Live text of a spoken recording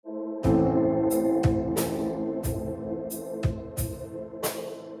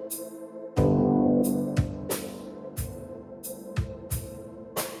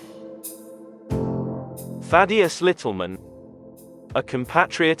Thaddeus Littleman, a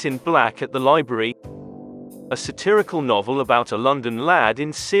compatriot in black at the library, a satirical novel about a London lad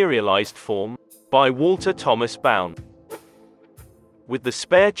in serialized form, by Walter Thomas Bown. With the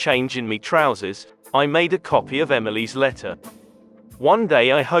spare change in me trousers, I made a copy of Emily's letter. One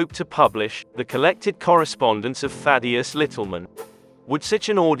day I hope to publish the collected correspondence of Thaddeus Littleman. Would such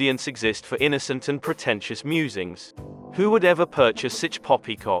an audience exist for innocent and pretentious musings? Who would ever purchase such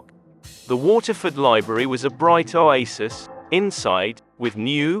poppycock? The Waterford Library was a bright oasis, inside, with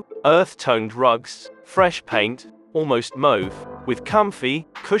new, earth-toned rugs, fresh paint, almost mauve, with comfy,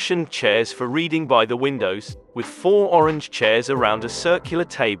 cushioned chairs for reading by the windows, with 4 orange chairs around a circular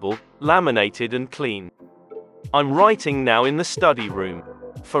table, laminated and clean. I'm writing now in the study room.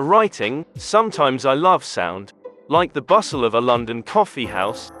 For writing, sometimes I love sound, like the bustle of a London coffee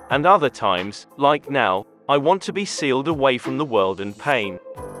house, and other times, like now, I want to be sealed away from the world and pain.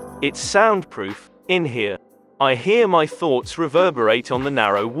 It's soundproof, in here. I hear my thoughts reverberate on the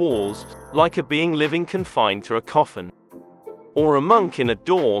narrow walls, like a being living confined to a coffin. Or a monk in a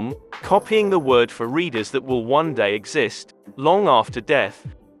dorm, copying the word for readers that will one day exist, long after death,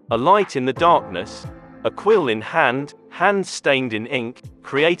 a light in the darkness, a quill in hand, hand stained in ink,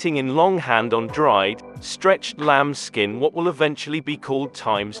 creating in longhand on dried, stretched lamb skin what will eventually be called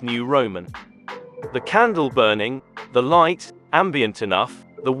Times New Roman. The candle burning, the light, ambient enough,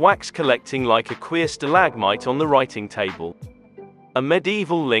 the wax collecting like a queer stalagmite on the writing table. A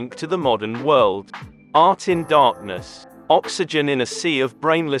medieval link to the modern world. Art in darkness. Oxygen in a sea of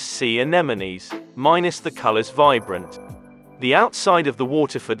brainless sea anemones, minus the colors vibrant. The outside of the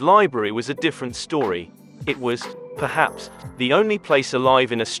Waterford Library was a different story. It was, perhaps, the only place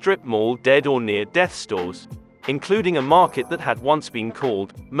alive in a strip mall dead or near death stores, including a market that had once been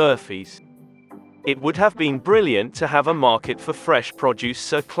called Murphy's. It would have been brilliant to have a market for fresh produce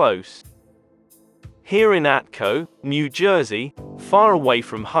so close. Here in Atco, New Jersey, far away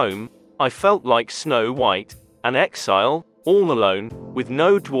from home, I felt like Snow White, an exile, all alone, with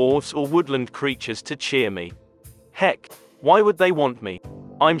no dwarves or woodland creatures to cheer me. Heck, why would they want me?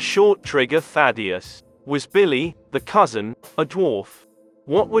 I'm Short Trigger Thaddeus. Was Billy, the cousin, a dwarf?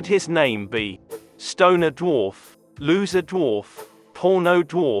 What would his name be? Stoner Dwarf? Loser Dwarf? Porno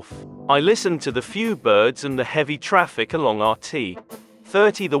Dwarf? I listened to the few birds and the heavy traffic along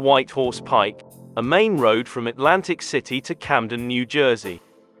RT-30, the White Horse Pike, a main road from Atlantic City to Camden, New Jersey.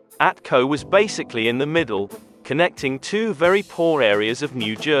 Atco was basically in the middle, connecting 2 very poor areas of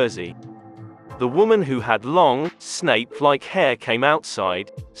New Jersey. The woman who had long, Snape-like hair came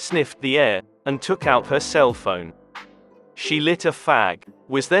outside, sniffed the air, and took out her cell phone. She lit a fag.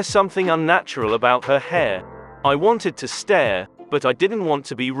 Was there something unnatural about her hair? I wanted to stare, but I didn't want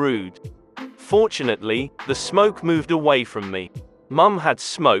to be rude. Fortunately, the smoke moved away from me. Mum had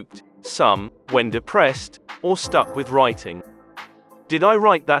smoked, some, when depressed, or stuck with writing. Did I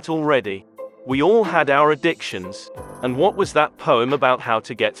write that already? We all had our addictions, and what was that poem about how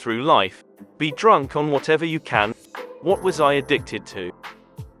to get through life? Be drunk on whatever you can. What was I addicted to?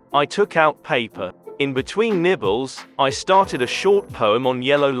 I took out paper. In between nibbles, I started a short poem on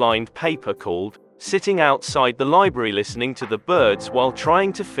yellow-lined paper called Sitting Outside the Library Listening to the Birds While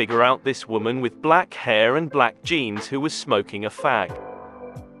Trying to Figure Out This Woman with Black Hair and Black Jeans Who Was Smoking a Fag.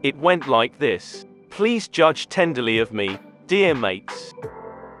 It went like this. Please judge tenderly of me, dear mates.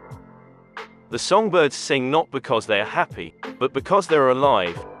 The songbirds sing not because they are happy, but because they're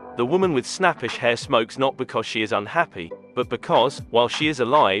alive. The woman with snappish hair smokes not because she is unhappy, but because, while she is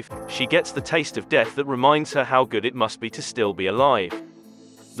alive, she gets the taste of death that reminds her how good it must be to still be alive.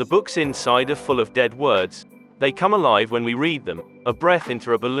 The books inside are full of dead words. They come alive when we read them, a breath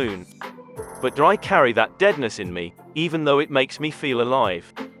into a balloon. But do I carry that deadness in me, even though it makes me feel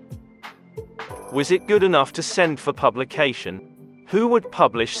alive? Was it good enough to send for publication? Who would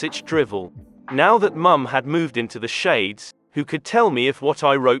publish such drivel? Now that Mum had moved into the shades, who could tell me if what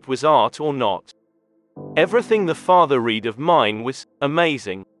I wrote was art or not? Everything the father read of mine was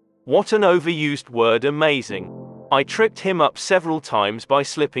amazing. What an overused word, amazing. I tripped him up several times by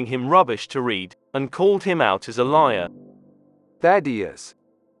slipping him rubbish to read, and called him out as a liar. Thaddeus,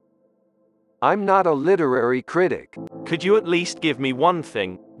 I'm not a literary critic. Could you at least give me one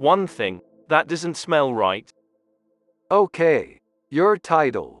thing? That doesn't smell right. Okay. Your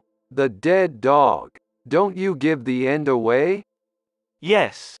title. The Dead Dog. Don't you give the end away?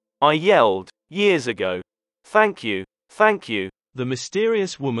 Yes, I yelled, years ago. Thank you. The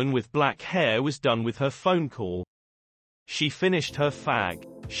mysterious woman with black hair was done with her phone call. She finished her fag.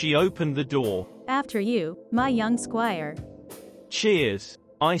 She opened the door. After you, my young squire. Cheers,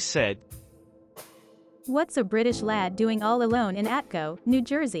 I said. What's a British lad doing all alone in Atco, New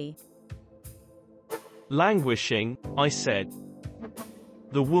Jersey? Languishing, I said.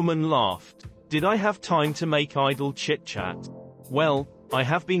 The woman laughed. Did I have time to make idle chit-chat? Well, I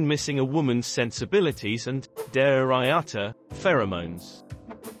have been missing a woman's sensibilities and, dare I utter, pheromones.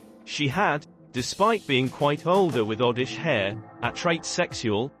 She had, despite being quite older with oddish hair, a trait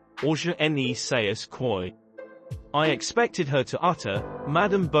sexual, or je ne sais quoi. I expected her to utter,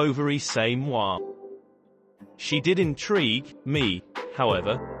 Madame Bovary c'est moi. She did intrigue me,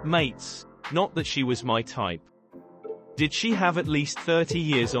 however, mates, not that she was my type. Did she have at least 30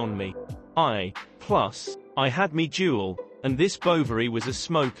 years on me? I had me jewel, and this Bovary was a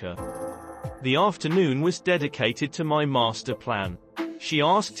smoker. The afternoon was dedicated to my master plan. She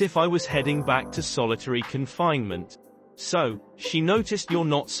asked if I was heading back to solitary confinement. So, she noticed your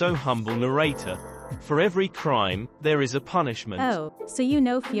not so humble narrator. For every crime, there is a punishment. Oh, so you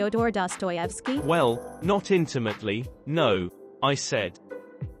know Fyodor Dostoevsky? Well, not intimately, no, I said.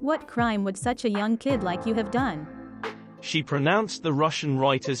 What crime would such a young kid like you have done? She pronounced the Russian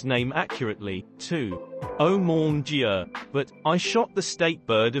writer's name accurately, too. Oh mon Dieu, but I shot the state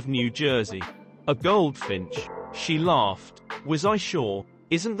bird of New Jersey. A goldfinch. She laughed. Was I sure?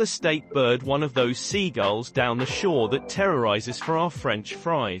 Isn't the state bird one of those seagulls down the shore that terrorizes for our French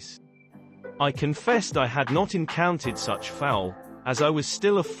fries? I confessed I had not encountered such fowl, as I was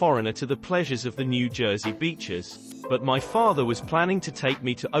still a foreigner to the pleasures of the New Jersey beaches, but my father was planning to take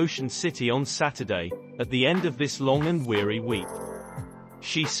me to Ocean City on Saturday, at the end of this long and weary week.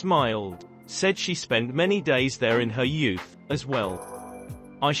 She smiled, said she spent many days there in her youth, as well.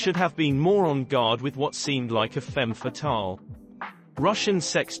 I should have been more on guard with what seemed like a femme fatale. Russian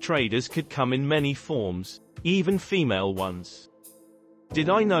sex traders could come in many forms, even female ones. Did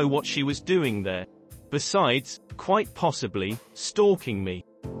I know what she was doing there? Besides, quite possibly, stalking me.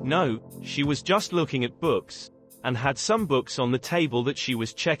 No, she was just looking at books, and had some books on the table that she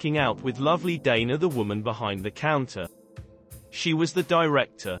was checking out with lovely Dana, the woman behind the counter. She was the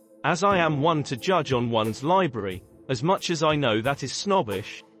director. As I am one to judge on one's library, as much as I know that is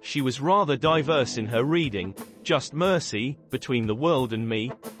snobbish, she was rather diverse in her reading, Just Mercy, Between the World and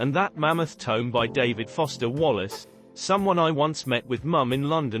Me, and that mammoth tome by David Foster Wallace, someone I once met with Mum in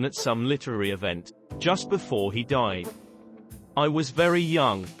London at some literary event, just before he died. I was very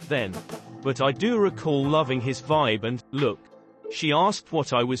young, then. But I do recall loving his vibe and, look. She asked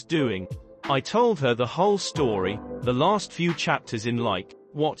what I was doing. I told her the whole story, the last few chapters in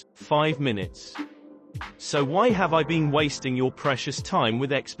 5 minutes. So why have I been wasting your precious time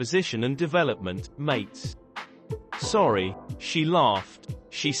with exposition and development, mates? Sorry, she laughed.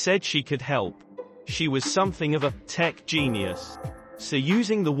 She said she could help. She was something of a tech genius. So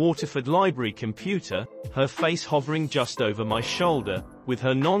using the Waterford Library computer, her face hovering just over my shoulder, with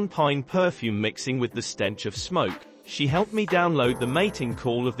her non-pine perfume mixing with the stench of smoke, she helped me download the mating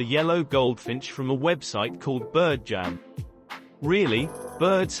call of the yellow goldfinch from a website called BirdJam. Really,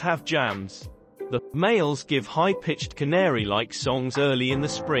 birds have jams. The males give high-pitched canary-like songs early in the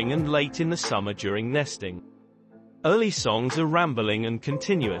spring and late in the summer during nesting. Early songs are rambling and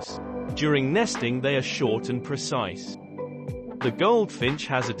continuous. During nesting they are short and precise. The goldfinch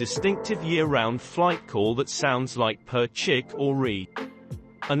has a distinctive year-round flight call that sounds like per chick or re.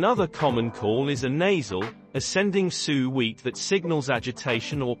 Another common call is a nasal, ascending sue-weet that signals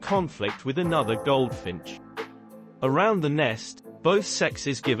agitation or conflict with another goldfinch. Around the nest, both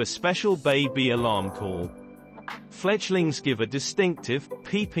sexes give a special baby alarm call. Fledglings give a distinctive,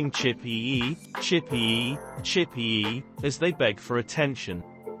 peeping chip-ee, chip-ee, chip-ee, as they beg for attention.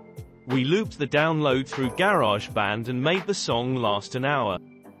 We looped the download through GarageBand and made the song last an hour.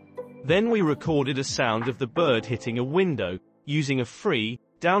 Then we recorded a sound of the bird hitting a window, using a free,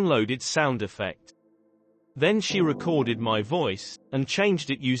 downloaded sound effect. Then she recorded my voice, and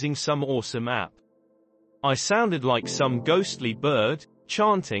changed it using some awesome app. I sounded like some ghostly bird,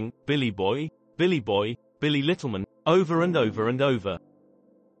 chanting, Billy Boy, Billy Boy, Billy Littleman, over and over and over.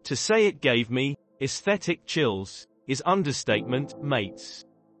 To say it gave me aesthetic chills is understatement, mates.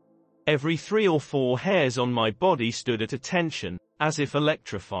 Every 3 or 4 hairs on my body stood at attention, as if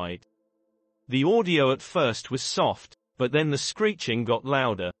electrified. The audio at first was soft, but then the screeching got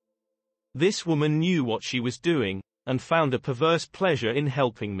louder. This woman knew what she was doing, and found a perverse pleasure in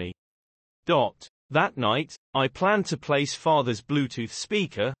helping me. That night, I planned to place father's Bluetooth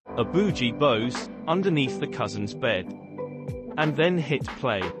speaker, a bougie Bose, underneath the cousin's bed. And then hit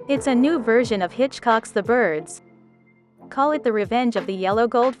play. It's a new version of Hitchcock's The Birds. Call it The Revenge of the Yellow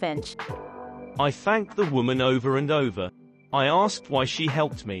Goldfinch. I thanked the woman over and over. I asked why she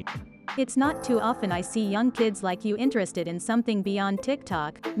helped me. It's not too often I see young kids like you interested in something beyond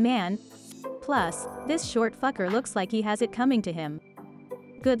TikTok, man. Plus, this short fucker looks like he has it coming to him.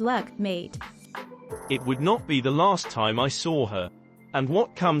 Good luck, mate. It would not be the last time I saw her. And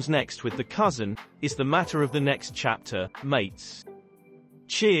what comes next with the cousin is the matter of the next chapter, mates.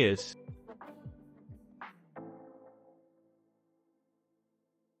 Cheers.